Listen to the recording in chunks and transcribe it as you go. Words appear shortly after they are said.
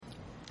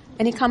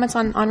Any comments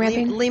on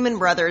on-ramping? Lehman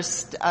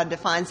Brothers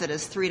defines it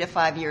as 3 to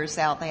 5 years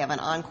out. They have an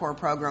encore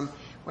program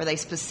where they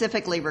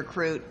specifically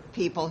recruit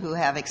people who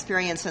have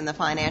experience in the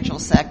financial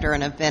sector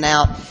and have been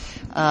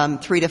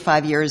out 3 to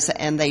 5 years,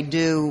 and they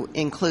do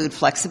include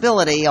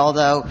flexibility,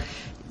 although,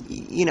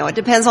 it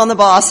depends on the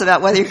boss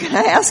about whether you're going to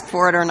ask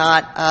for it or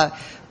not.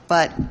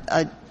 But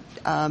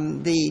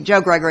the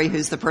Joe Gregory,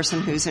 who's the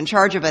person who's in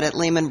charge of it at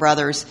Lehman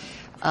Brothers,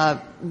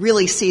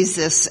 really sees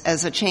this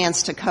as a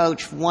chance to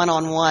coach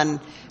one-on-one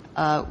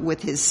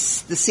with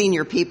the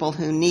senior people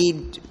who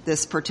need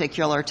this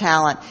particular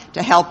talent,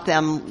 to help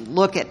them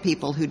look at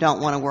people who don't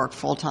want to work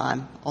full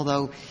time.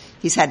 Although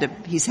he's had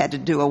to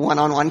do a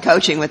one-on-one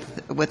coaching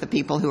with the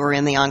people who are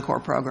in the Encore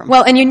program.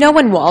 Well, and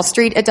when Wall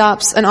Street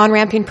adopts an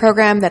on-ramping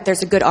program, that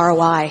there's a good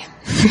ROI,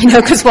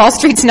 because Wall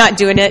Street's not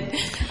doing it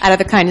out of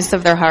the kindness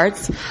of their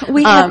hearts.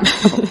 We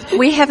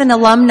have an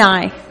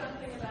alumni.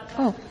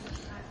 Oh.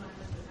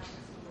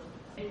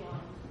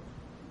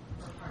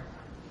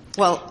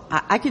 Well,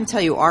 I can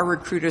tell you our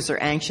recruiters are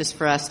anxious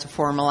for us to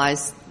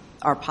formalize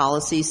our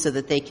policies so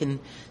that they can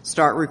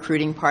start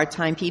recruiting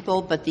part-time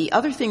people. But the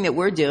other thing that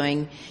we're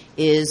doing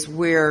is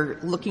we're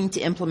looking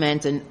to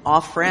implement an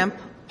off-ramp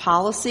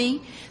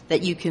policy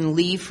that you can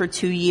leave for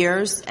 2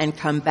 years and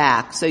come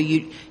back. So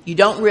you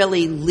don't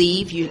really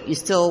leave. You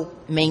still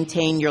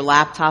maintain your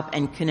laptop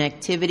and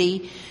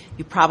connectivity.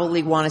 You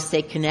probably want to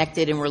stay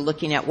connected, and we're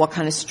looking at what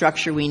kind of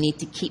structure we need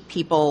to keep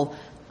people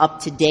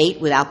up to date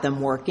without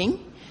them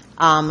working.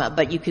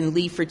 But you can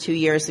leave for 2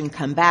 years and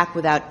come back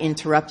without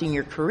interrupting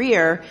your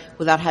career,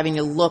 without having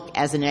to look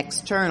as an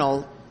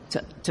external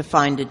to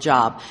find a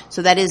job.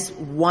 So that is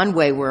one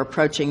way we're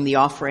approaching the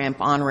off-ramp,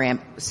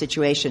 on-ramp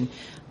situation.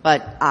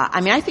 But,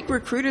 I think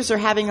recruiters are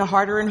having a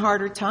harder and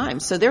harder time.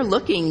 So they're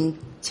looking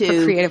for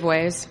creative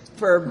ways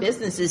for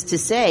businesses to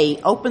say,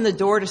 open the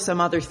door to some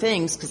other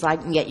things because I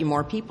can get you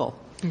more people.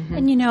 Mm-hmm.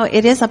 And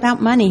it is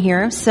about money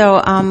here. So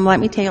let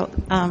me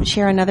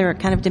share another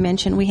kind of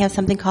dimension. We have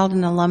something called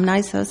an alumni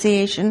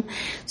association.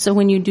 So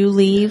when you do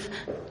leave,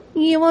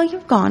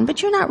 you've gone,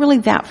 but you're not really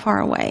that far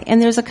away. And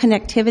there's a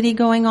connectivity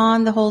going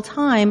on the whole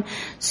time.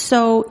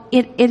 So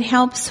it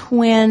helps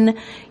when,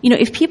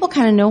 if people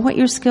kind of know what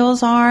your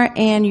skills are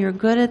and you're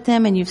good at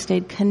them and you've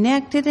stayed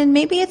connected, and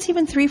maybe it's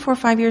even 3, 4,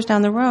 5 years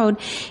down the road,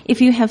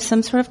 if you have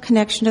some sort of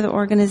connection to the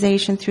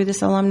organization through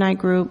this alumni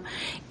group,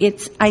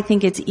 I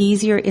think it's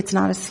easier. It's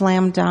not a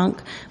slam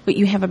dunk, but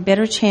you have a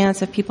better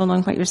chance of people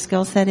knowing what your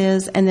skill set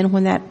is. And then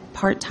when that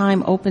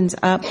part-time opens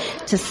up,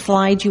 to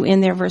slide you in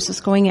there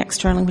versus going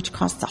externally, which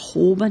costs a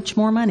whole bunch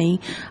more money,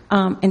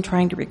 and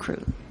trying to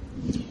recruit.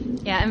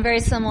 Yeah, and very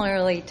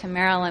similarly to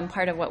Marilyn,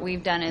 part of what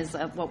we've done is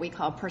what we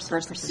call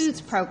personal pursuits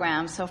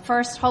program. So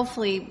first,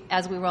 hopefully,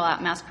 as we roll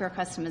out mass career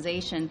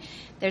customization,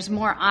 there's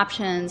more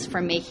options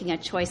for making a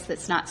choice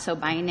that's not so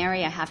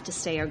binary, I have to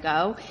stay or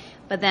go.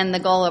 But then the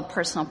goal of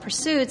personal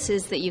pursuits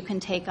is that you can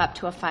take up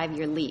to a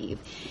 5-year leave.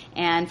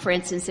 And for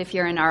instance, if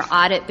you're in our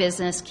audit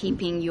business,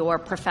 keeping your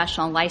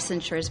professional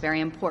licensure is very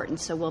important.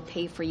 So we'll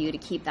pay for you to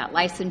keep that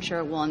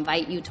licensure. We'll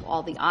invite you to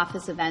all the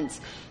office events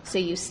so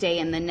you stay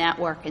in the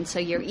network. And so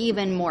you're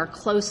even more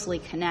closely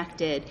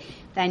connected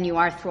than you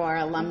are through our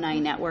alumni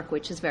network,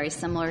 which is very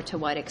similar to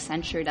what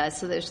Accenture does.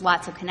 So there's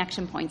lots of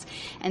connection points.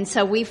 And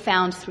so we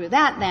found through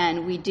that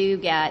then we do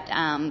get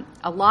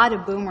a lot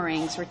of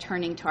boomerangs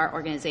returning to our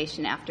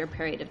organization after a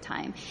period of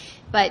time.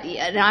 But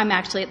I'm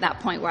actually at that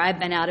point where I've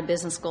been out of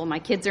business school. My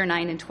kids are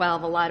 9 and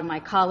 12. A lot of my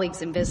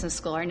colleagues in business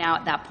school are now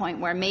at that point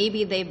where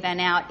maybe they've been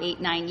out 8,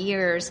 9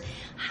 years,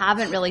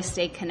 haven't really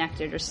stayed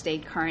connected or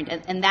stayed current.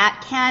 And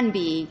that can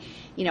be,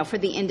 for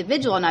the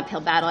individual, an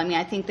uphill battle.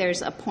 I think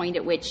there's a point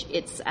at which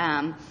it's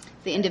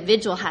the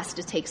individual has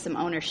to take some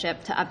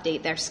ownership to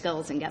update their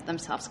skills and get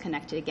themselves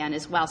connected again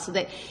as well. So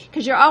that,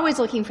 because you're always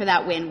looking for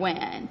that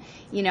win-win.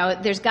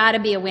 There's got to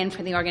be a win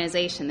for the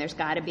organization. There's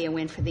got to be a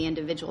win for the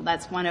individual.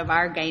 That's one of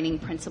our guiding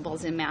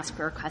principles in mass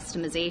career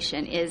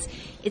customization is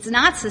it's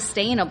not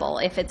sustainable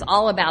if it's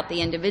all about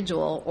the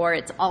individual or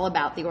it's all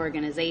about the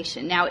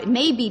organization. Now, it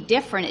may be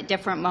different at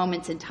different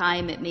moments in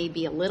time. It may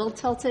be a little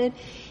tilted,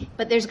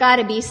 but there's got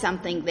to be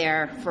something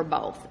there for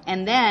both.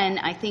 And then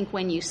I think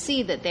when you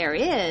see that there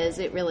is,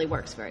 it really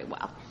works very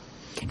well.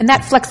 And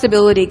that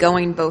flexibility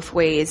going both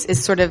ways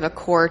is sort of a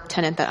core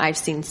tenet that I've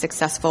seen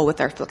successful with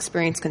our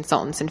experience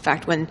consultants. In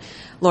fact, when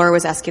Laura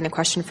was asking a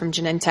question from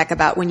Genentech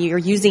about when you're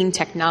using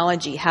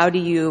technology, how do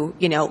you,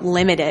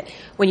 limit it?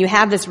 When you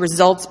have this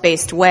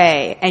results-based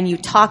way and you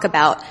talk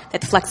about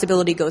that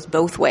flexibility goes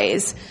both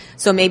ways.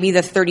 So maybe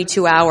the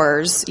 32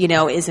 hours,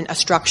 isn't a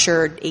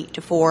structured 8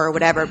 to 4 or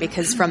whatever,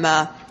 because from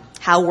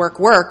how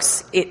work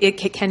works,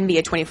 it can be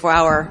a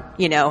 24-hour,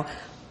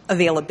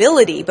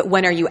 availability, but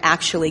when are you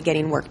actually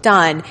getting work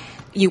done?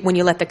 When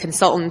you let the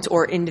consultant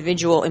or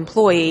individual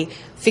employee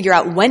figure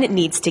out when it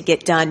needs to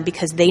get done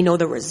because they know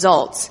the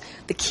results.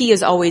 The key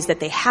is always that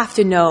they have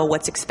to know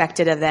what's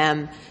expected of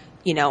them,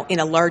 in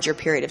a larger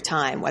period of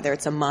time, whether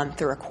it's a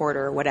month or a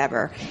quarter or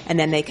whatever, and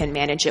then they can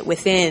manage it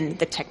within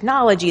the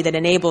technology that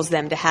enables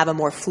them to have a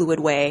more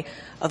fluid way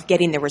of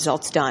getting the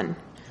results done.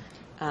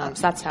 So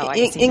that's how I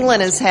see it.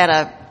 England has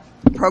had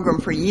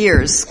program for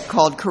years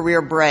called Career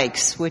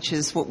Breaks, which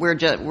is what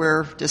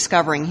we're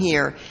discovering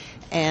here.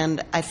 And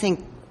I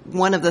think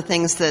one of the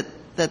things that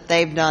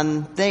they've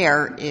done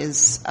there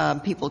is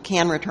people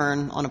can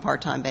return on a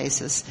part-time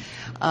basis.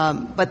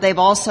 But they've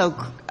also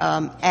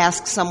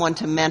asked someone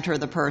to mentor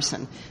the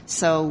person.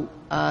 So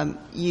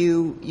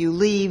you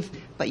leave,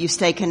 but you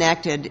stay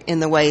connected in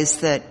the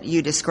ways that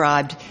you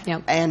described.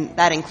 Yep. And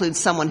that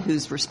includes someone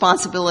whose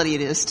responsibility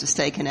it is to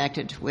stay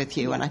connected with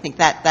you. And I think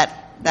that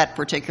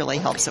particularly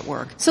helps it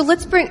work. So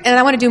let's and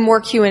I want to do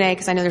more Q&A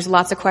because I know there's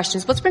lots of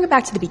questions. Let's bring it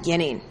back to the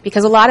beginning,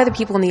 because a lot of the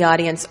people in the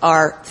audience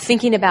are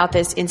thinking about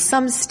this in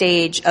some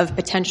stage of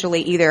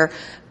potentially either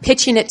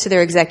pitching it to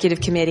their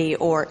executive committee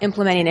or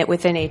implementing it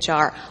within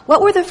HR.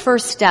 What were the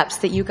first steps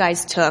that you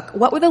guys took?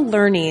 What were the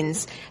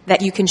learnings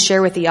that you can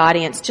share with the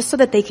audience, just so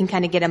that they can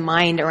kind of get a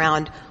mind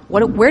around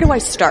where do I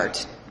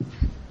start?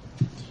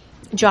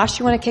 Josh,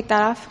 you want to kick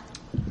that off?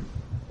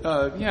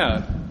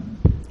 Yeah.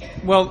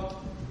 Well,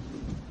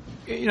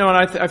 and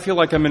I feel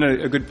like I'm in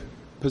a good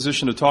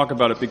position to talk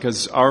about it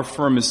because our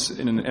firm is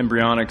in an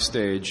embryonic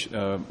stage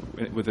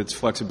with its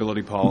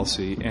flexibility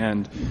policy,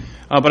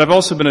 but I've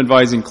also been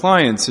advising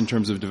clients in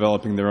terms of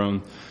developing their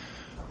own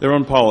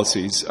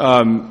policies.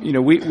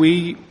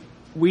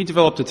 We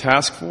developed a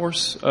task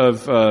force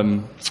of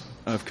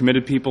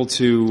committed people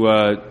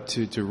to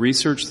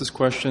research this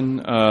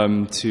question.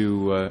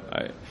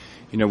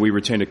 We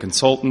retained a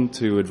consultant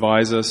to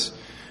advise us.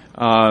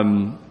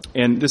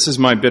 And this is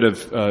my bit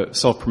of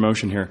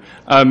self-promotion here.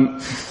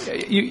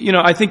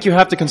 I think you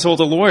have to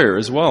consult a lawyer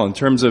as well in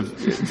terms of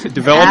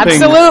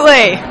developing.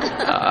 Absolutely.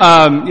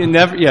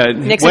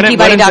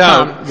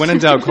 NixonPeabody.com. When in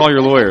doubt, call your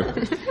lawyer,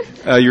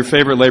 your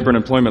favorite labor and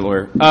employment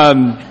lawyer.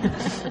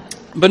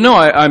 But no,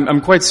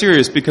 I'm quite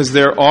serious because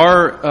there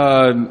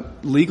are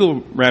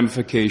legal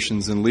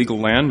ramifications and legal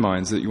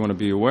landmines that you want to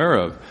be aware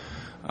of.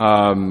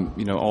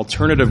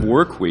 Alternative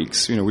work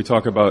weeks.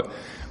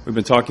 We've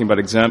been talking about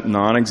exempt,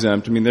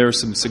 non-exempt. I mean, there are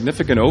some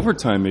significant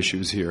overtime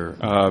issues here.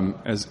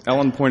 As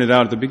Ellen pointed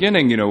out at the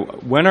beginning,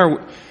 when are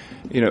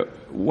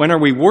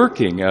we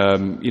working?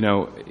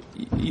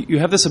 You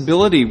have this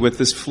ability with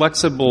this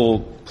flexible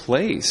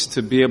place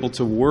to be able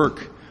to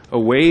work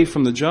away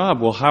from the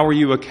job. Well, how are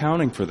you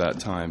accounting for that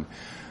time?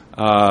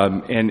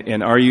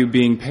 And are you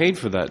being paid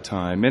for that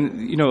time?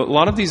 And, a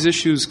lot of these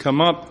issues come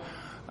up,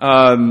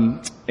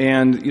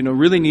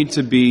 really need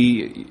to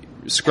be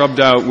scrubbed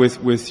out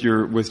with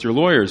your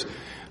lawyers.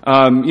 There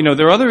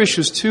are other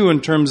issues too in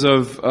terms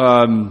of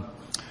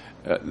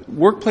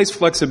workplace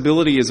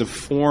flexibility is a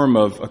form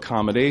of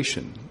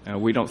accommodation.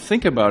 We don't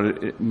think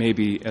about it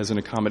maybe as an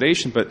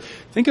accommodation, but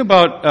think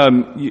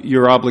about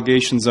your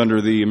obligations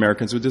under the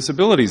Americans with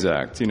Disabilities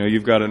Act.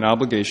 You've got an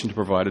obligation to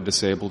provide a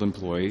disabled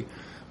employee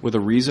with a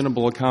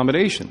reasonable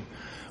accommodation.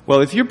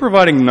 Well, if you're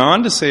providing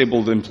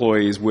non-disabled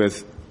employees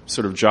with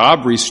sort of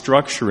job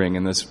restructuring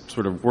and this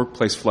sort of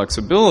workplace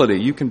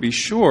flexibility, you can be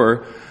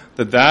sure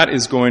that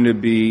is going to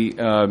be,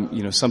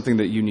 something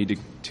that you need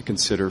to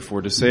consider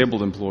for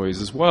disabled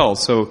employees as well.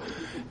 So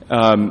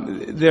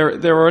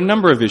there are a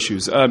number of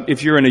issues.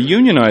 If you're in a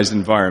unionized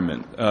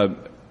environment,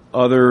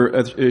 other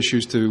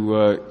issues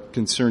to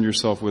concern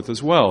yourself with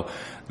as well.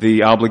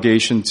 The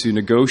obligation to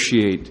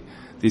negotiate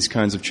these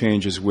kinds of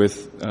changes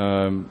with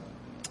the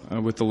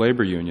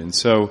labor union.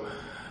 So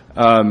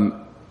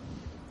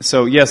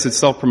yes, it's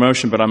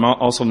self-promotion, but I'm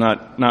also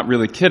not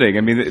really kidding.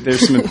 I mean,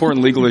 there's some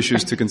important legal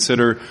issues to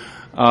consider,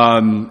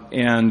 those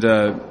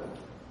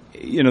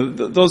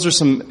are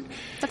some.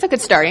 That's a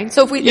good starting.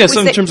 So if we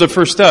in terms of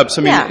first steps,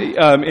 I mean,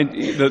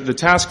 the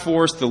task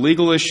force, the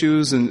legal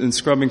issues, and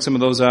scrubbing some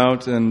of those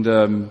out, and.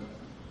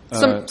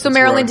 So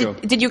Marilyn,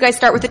 did you guys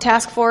start with the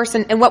task force,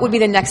 and what would be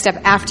the next step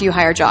after you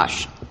hire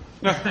Josh?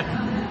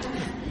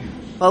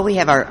 Well, we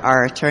have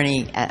our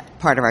attorney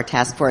part of our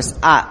task force.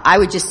 I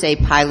would just say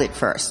pilot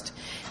first.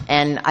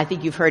 And I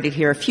think you've heard it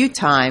here a few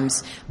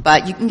times,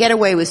 but you can get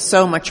away with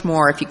so much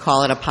more if you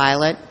call it a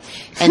pilot.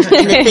 And the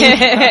thing,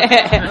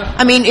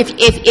 I mean,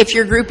 if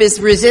your group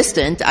is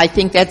resistant, I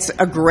think that's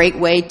a great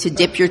way to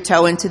dip your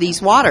toe into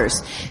these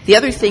waters. The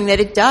other thing that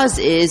it does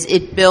is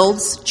it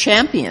builds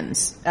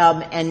champions.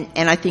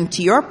 And I think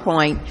to your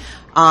point,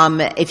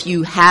 if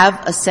you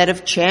have a set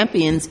of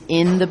champions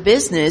in the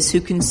business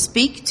who can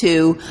speak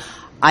to,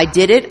 I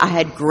did it, I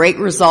had great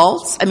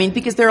results. I mean,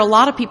 because there are a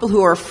lot of people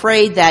who are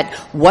afraid that,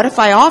 what if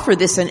I offer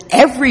this and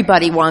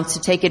everybody wants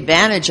to take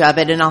advantage of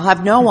it and I'll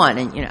have no one?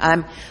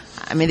 And,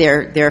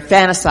 they're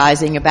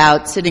fantasizing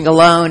about sitting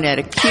alone at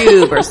a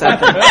cube or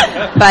something.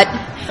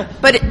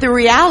 But the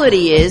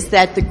reality is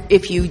that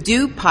if you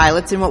do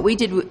pilots, and what we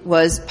did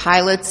was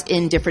pilots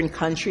in different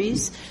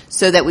countries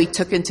so that we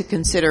took into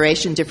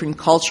consideration different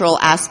cultural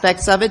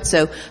aspects of it.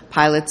 So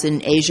pilots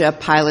in Asia,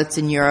 pilots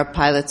in Europe,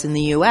 pilots in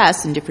the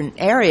U.S. in different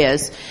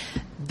areas.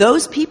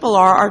 Those people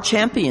are our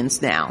champions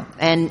now.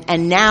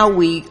 And now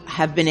we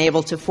have been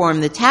able to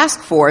form the task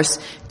force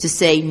to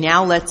say,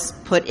 now let's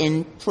put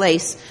in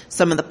place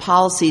some of the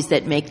policies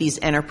that make these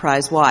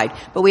enterprise-wide.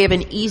 But we have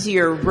an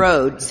easier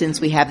road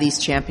since we have these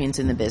champions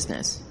in the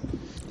business.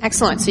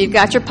 Excellent. So you've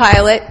got your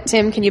pilot.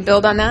 Tim, can you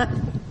build on that?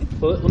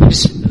 Well, let me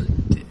just,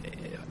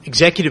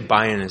 executive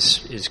buy-in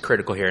is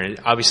critical here. And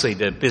obviously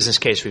the business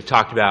case we've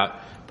talked about,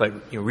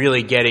 but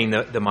really getting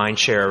the mind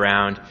share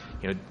around,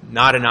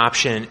 not an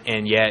option,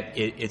 and yet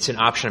it's an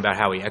option about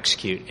how we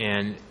execute.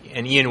 And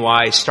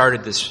E&Y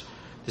started this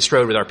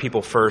road with our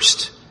People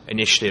First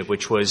initiative,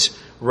 which was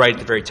right at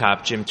the very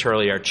top. Jim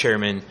Turley, our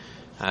chairman,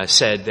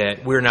 said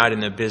that we're not in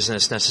the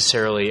business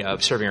necessarily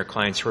of serving our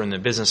clients. We're in the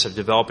business of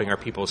developing our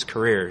people's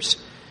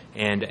careers.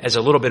 And as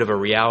a little bit of a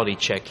reality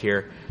check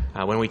here,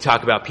 when we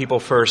talk about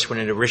People First, when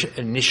it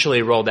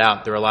initially rolled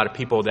out, there were a lot of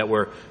people that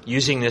were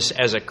using this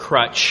as a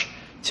crutch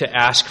to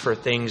ask for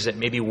things that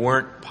maybe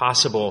weren't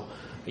possible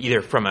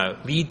either from a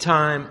lead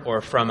time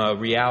or from a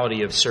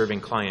reality of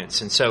serving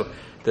clients. And so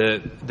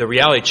the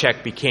reality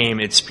check became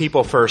it's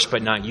people first,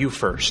 but not you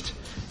first.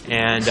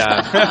 And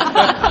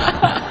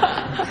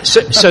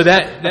so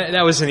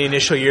that was in the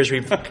initial years.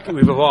 We've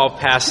evolved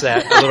past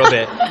that a little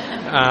bit.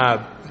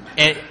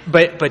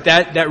 But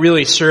that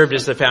really served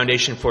as the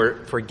foundation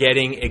for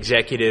getting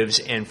executives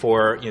and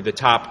for the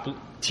top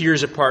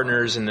tiers of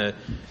partners and the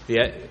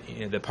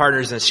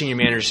partners and the senior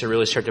managers to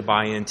really start to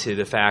buy into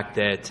the fact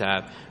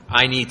that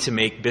I need to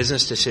make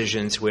business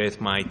decisions with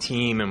my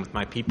team and with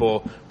my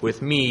people,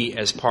 with me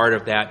as part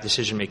of that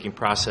decision-making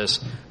process,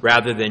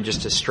 rather than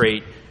just a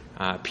straight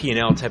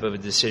P&L type of a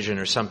decision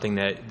or something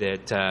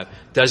that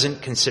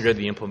doesn't consider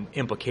the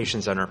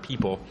implications on our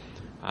people.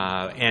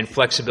 And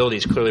flexibility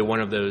is clearly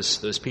one of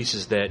those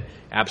pieces that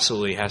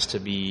absolutely has to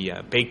be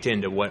baked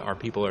into what our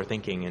people are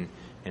thinking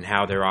and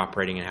how they're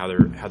operating and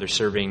how they're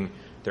serving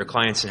their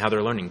clients and how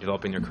they're learning,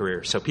 developing their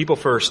career. So people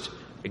first,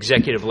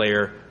 executive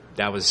layer,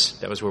 that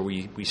was where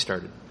we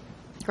started.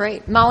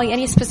 Great. Molly,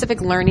 any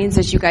specific learnings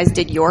as you guys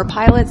did your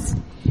pilots?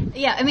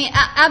 Yeah, I mean,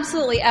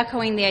 absolutely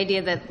echoing the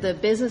idea that the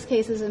business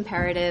case is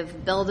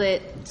imperative, build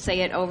it,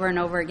 say it over and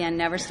over again,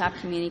 never stop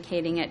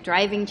communicating it,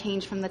 driving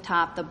change from the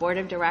top. The board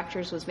of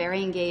directors was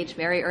very engaged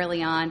very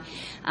early on.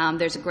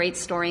 There's a great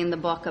story in the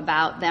book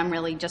about them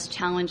really just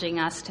challenging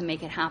us to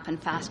make it happen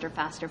faster,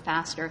 faster,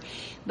 faster.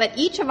 But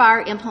each of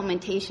our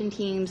implementation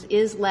teams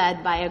is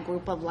led by a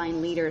group of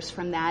line leaders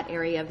from that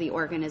area of the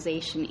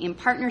organization in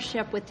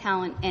partnership with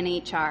talent and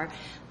HR,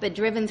 but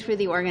driven through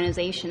the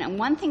organization. And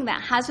one thing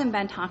that hasn't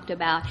been talked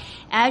about,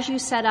 as you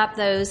set up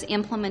those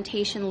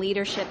implementation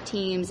leadership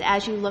teams,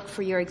 as you look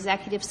for your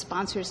executive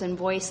sponsors and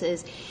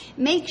voices,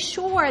 make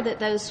sure that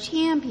those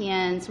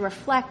champions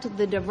reflect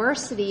the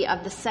diversity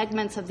of the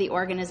segments of the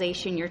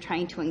organization you're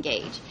trying to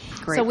engage.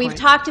 Great so we've point.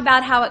 talked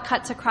about how it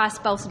cuts across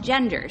both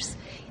genders.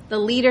 The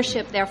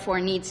leadership,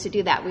 therefore, needs to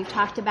do that. We've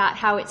talked about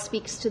how it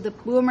speaks to the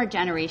boomer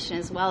generation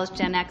as well as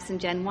Gen X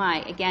and Gen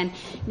Y. Again,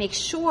 make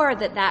sure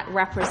that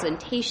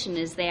representation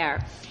is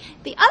there.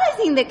 The other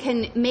thing that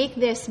can make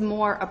this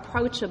more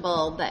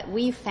approachable that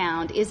we've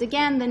found is,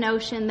 again, the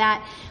notion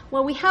that,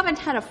 well, we haven't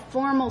had a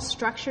formal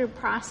structured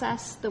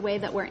process the way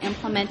that we're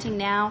implementing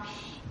now.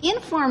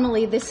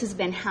 Informally, this has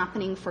been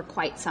happening for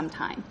quite some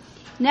time.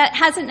 It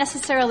hasn't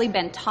necessarily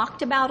been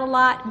talked about a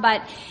lot,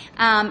 but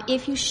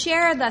if you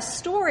share the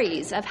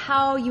stories of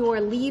how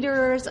your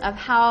leaders, of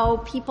how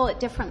people at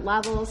different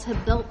levels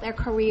have built their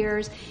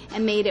careers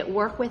and made it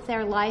work with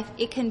their life,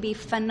 it can be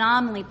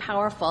phenomenally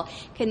powerful.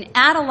 It can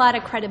add a lot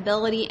of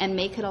credibility and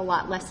make it a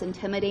lot less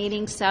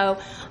intimidating. So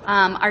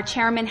our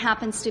chairman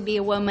happens to be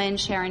a woman,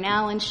 Sharon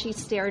Allen. She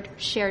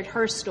shared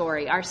her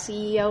story. Our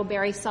CEO,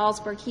 Barry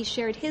Salzberg, he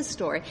shared his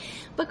story.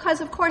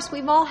 Because, of course,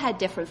 we've all had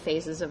different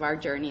phases of our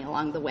journey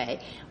along the way,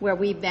 where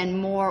we've been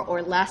more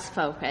or less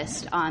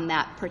focused on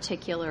that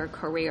particular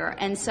career.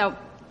 And so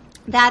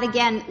that,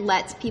 again,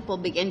 lets people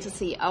begin to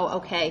see, oh,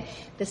 okay,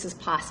 this is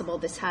possible,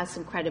 this has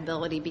some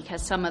credibility,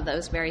 because some of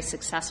those very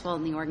successful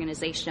in the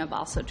organization have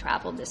also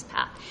traveled this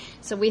path.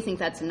 So we think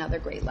that's another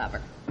great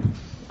lever.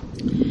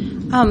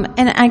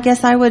 And I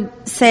guess I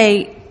would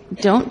say,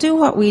 don't do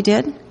what we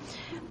did.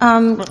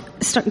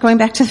 Going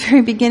back to the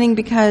very beginning,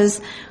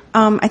 because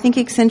I think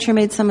Accenture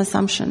made some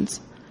assumptions,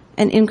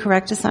 and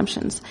incorrect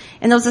assumptions.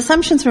 And those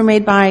assumptions were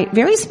made by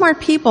very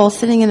smart people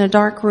sitting in a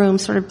dark room,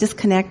 sort of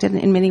disconnected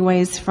in many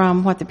ways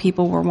from what the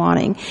people were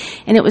wanting.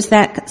 And it was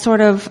that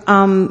sort of,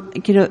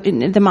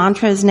 the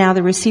mantra is now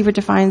the receiver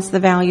defines the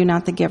value,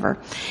 not the giver.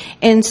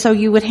 And so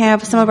you would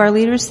have some of our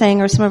leaders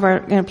saying, or some of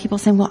our people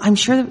saying, well, I'm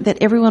sure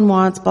that everyone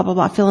wants blah, blah,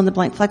 blah, fill in the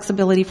blank,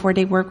 flexibility,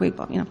 4-day work week,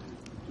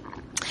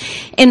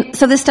 And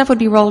so this stuff would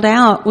be rolled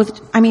out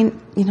with,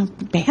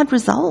 bad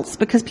results,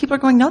 because people are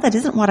going, no, that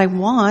isn't what I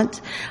want.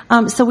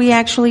 So we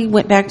actually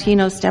went back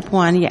to, step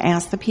one, you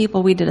asked the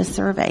people, we did a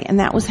survey,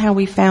 and that was how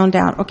we found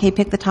out, okay,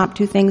 pick the top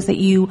 2 things that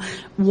you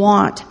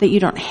want, that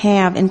you don't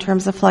have in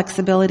terms of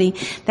flexibility.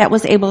 That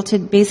was able to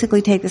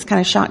basically take this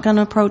kind of shotgun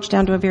approach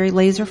down to a very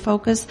laser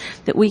focus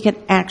that we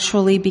could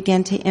actually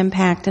begin to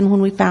impact. And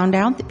when we found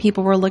out that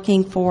people were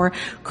looking for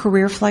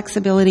career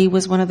flexibility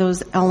was one of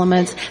those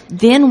elements,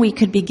 then we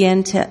could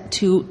begin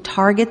to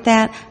target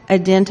that,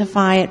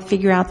 identify it,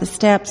 figure out the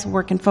steps,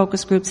 work in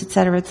focus groups, et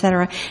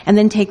cetera, and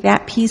then take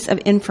that piece of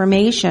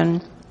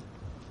information,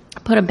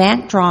 put a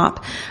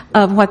backdrop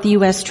of what the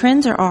U.S.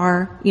 trends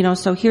are,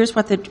 so here's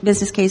what the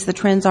business case, the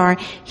trends are,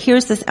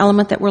 here's this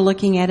element that we're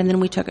looking at, and then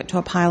we took it to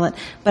a pilot.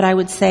 But I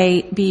would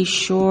say be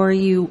sure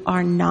you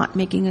are not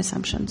making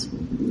assumptions.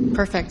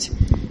 Perfect.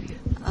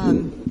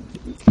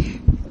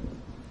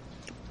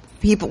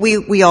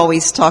 We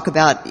always talk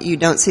about you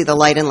don't see the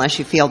light unless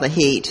you feel the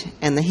heat.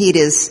 And the heat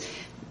is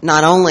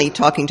not only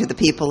talking to the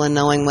people and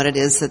knowing what it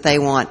is that they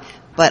want,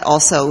 but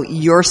also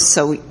you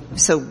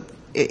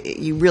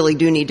really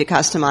do need to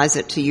customize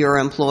it to your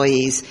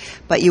employees,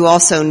 but you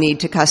also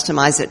need to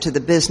customize it to the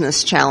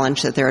business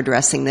challenge that they're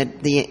addressing.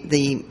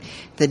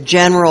 The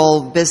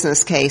general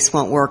business case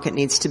won't work. It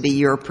needs to be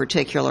your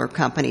particular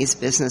company's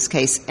business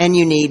case. And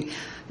you need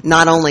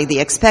not only the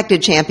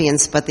expected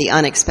champions, but the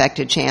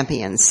unexpected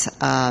champions.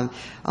 Oh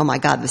my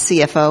God, the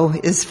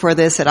CFO is for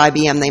this at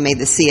IBM. They made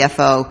the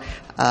CFO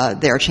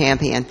their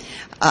champion.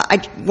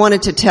 I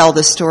wanted to tell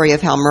the story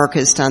of how Merck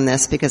has done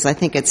this because I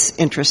think it's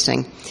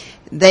interesting.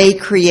 They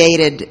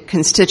created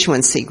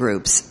constituency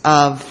groups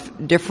of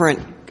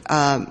different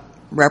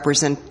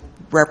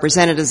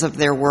representatives of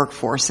their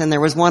workforce, and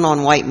there was one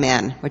on white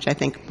men, which I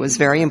think was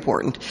very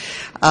important.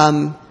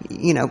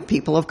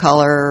 People of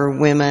color,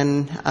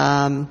 women,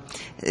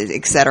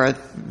 et cetera.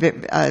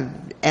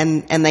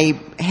 And they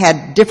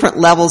had different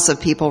levels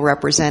of people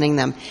representing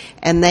them.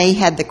 And they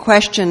had the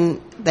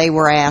question they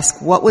were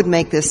asked, what would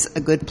make this a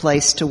good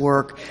place to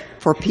work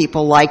for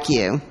people like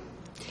you?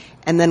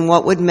 And then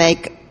what would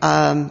make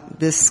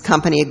this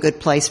company a good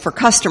place for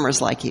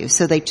customers like you?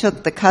 So they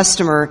took the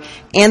customer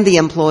and the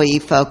employee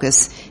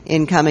focus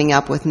in coming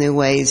up with new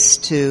ways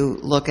to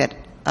look at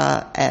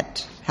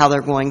how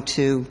they're going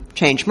to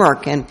change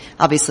Merck. And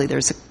obviously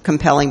there's a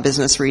compelling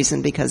business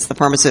reason because the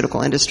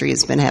pharmaceutical industry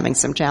has been having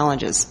some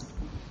challenges.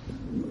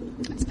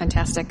 That's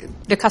fantastic.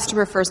 The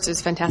customer first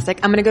is fantastic.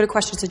 I'm going to go to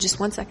questions in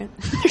just 1 second.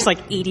 There's like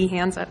 80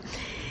 hands up.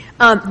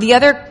 The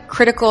other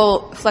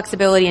critical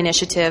flexibility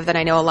initiative that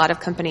I know a lot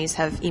of companies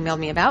have emailed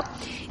me about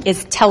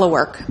is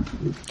telework.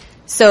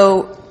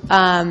 So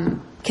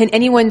can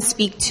anyone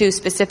speak to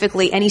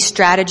specifically any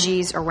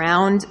strategies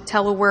around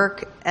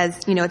telework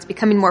as, it's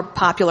becoming more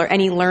popular,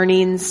 any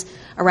learnings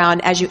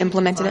around as you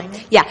implemented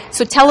it? Yeah.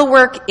 So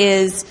telework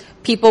is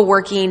people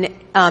working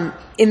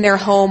in their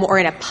home or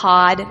in a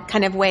pod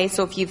kind of way.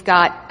 So if you've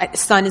got,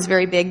 Sun is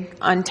very big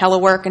on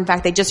telework. In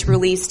fact, they just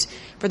released,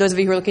 for those of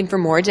you who are looking for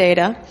more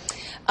data,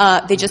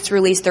 they just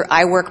released their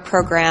iWork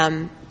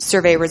program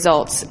survey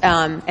results.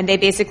 And they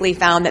basically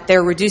found that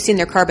they're reducing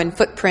their carbon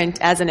footprint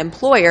as an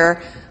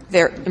employer.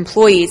 Their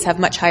employees have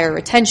much higher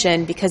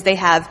retention because they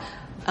have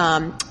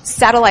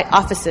satellite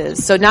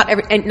offices. So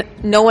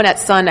no one at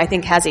Sun, I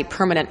think, has a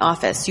permanent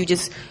office. You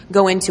just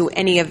go into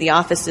any of the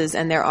offices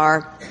and there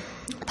are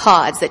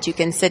pods that you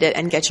can sit at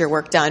and get your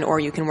work done, or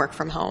you can work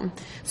from home.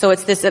 So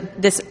it's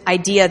this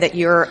idea that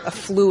you're a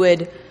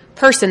fluid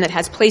person that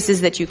has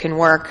places that you can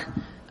work,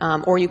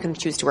 or you can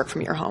choose to work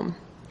from your home.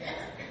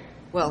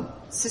 Well,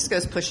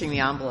 Cisco's pushing the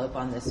envelope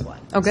on this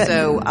one. Oh, good.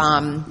 So,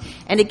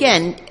 and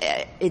again,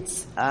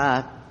 it's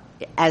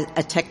as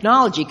a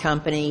technology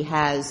company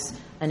has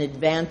an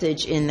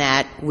advantage in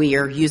that we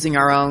are using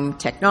our own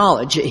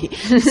technology.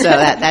 So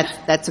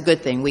that's a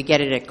good thing. We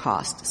get it at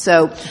cost.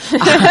 So,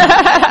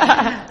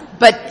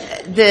 but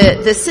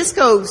the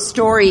Cisco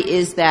story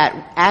is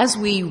that as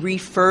we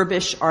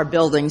refurbish our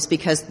buildings,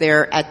 because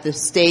they're at the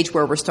stage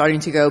where we're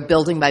starting to go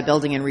building by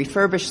building and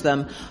refurbish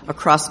them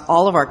across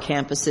all of our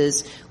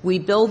campuses, we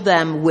build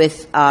them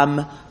with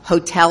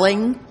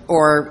hoteling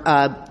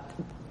or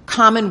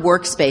common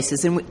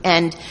workspaces.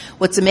 And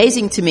what's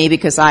amazing to me,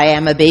 because I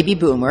am a baby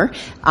boomer,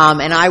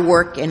 and I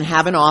work and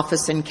have an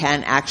office and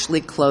can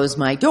actually close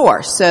my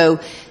door.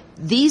 So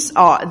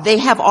they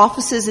have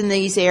offices in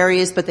these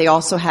areas, but they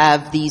also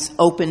have these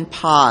open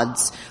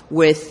pods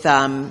with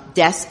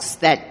desks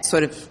that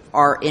sort of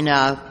are in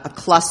a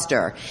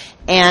cluster.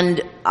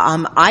 And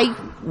I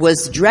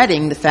was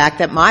dreading the fact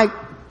that my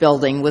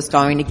building was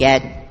going to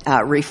get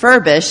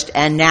refurbished,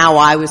 and now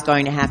I was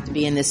going to have to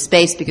be in this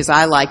space because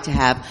I like to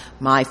have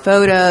my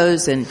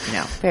photos and,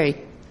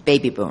 very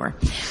baby boomer.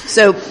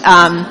 So,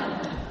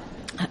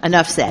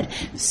 enough said.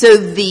 So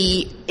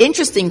the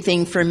interesting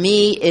thing for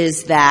me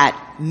is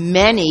that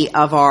many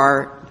of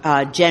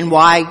our Gen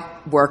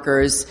Y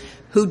workers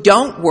who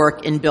don't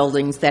work in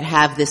buildings that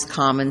have this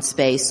common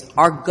space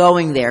are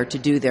going there to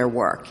do their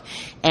work.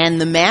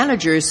 And the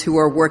managers who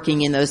are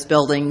working in those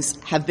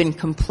buildings have been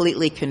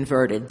completely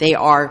converted. They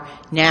are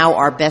now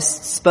our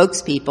best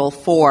spokespeople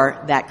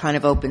for that kind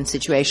of open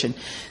situation.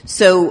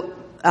 So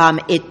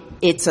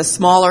it's a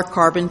smaller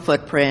carbon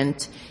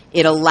footprint.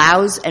 It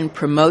allows and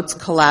promotes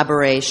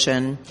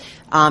collaboration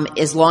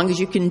as long as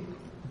you can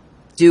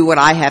do what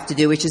I have to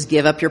do, which is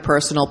give up your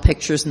personal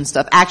pictures and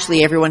stuff.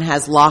 Actually, everyone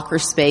has locker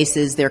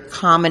spaces. They're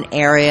common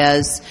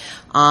areas.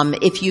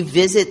 If you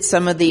visit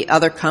some of the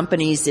other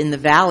companies in the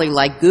Valley,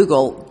 like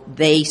Google,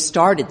 they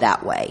started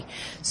that way.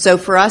 So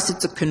for us,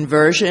 it's a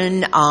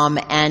conversion,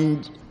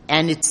 and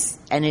and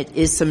it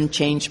is some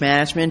change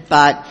management,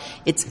 but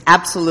it's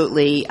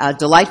absolutely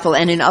delightful.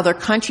 And in other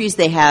countries,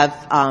 they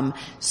have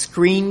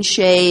screen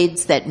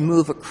shades that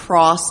move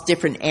across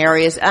different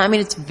areas. I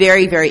mean, it's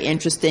very, very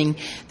interesting.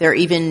 There are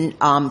even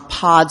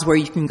pods where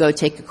you can go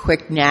take a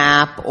quick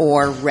nap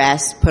or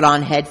rest, put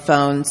on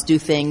headphones, do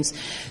things.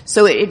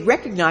 So it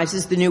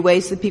recognizes the new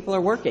ways that people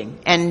are working,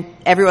 and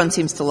everyone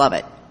seems to love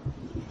it.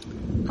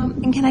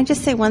 And can I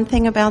just say one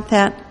thing about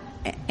that?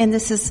 And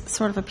this is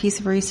sort of a piece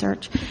of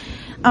research.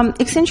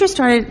 Accenture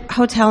started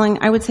hoteling,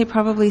 I would say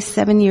probably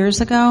 7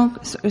 years ago,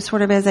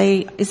 sort of as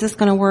is this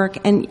going to work?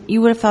 And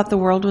you would have thought the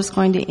world was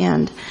going to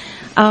end.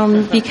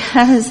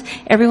 Because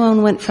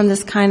everyone went from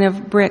this kind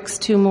of bricks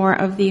to more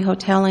of the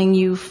hoteling,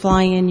 you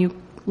fly in, you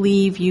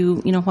leave,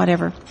 you know,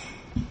 whatever.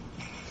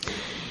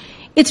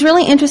 It's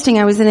really interesting.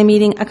 I was in a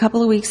meeting a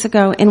couple of weeks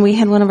ago, and we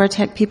had one of our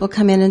tech people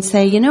come in and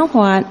say, you know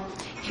what?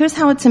 Here's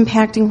how it's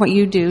impacting what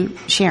you do,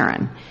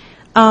 Sharon.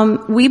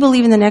 We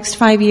believe in the next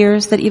 5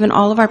 years that even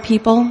all of our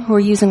people who are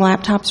using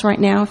laptops right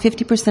now,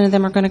 50% of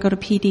them are going to go to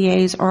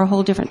PDAs or a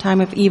whole different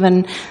time of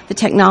even the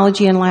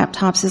technology in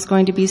laptops is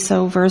going to be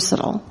so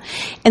versatile.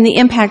 And the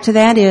impact of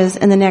that is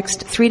in the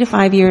next 3 to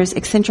 5 years,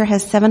 Accenture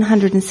has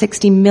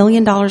 $760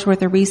 million worth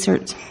of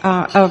research,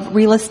 of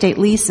real estate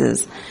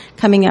leases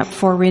coming up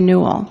for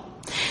renewal.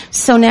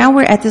 So now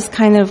we're at this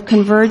kind of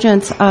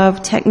convergence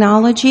of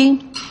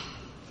technology,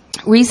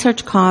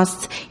 research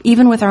costs,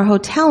 even with our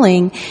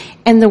hoteling,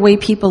 and the way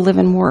people live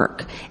and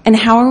work. And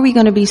how are we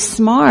going to be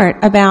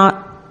smart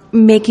about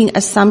making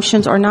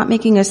assumptions or not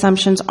making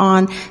assumptions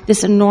on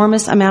this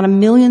enormous amount of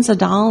millions of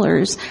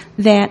dollars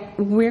that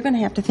we're going to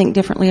have to think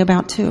differently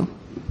about too?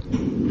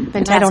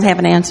 Fantastic. I don't have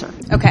an answer.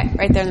 Okay,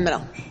 right there in the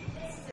middle.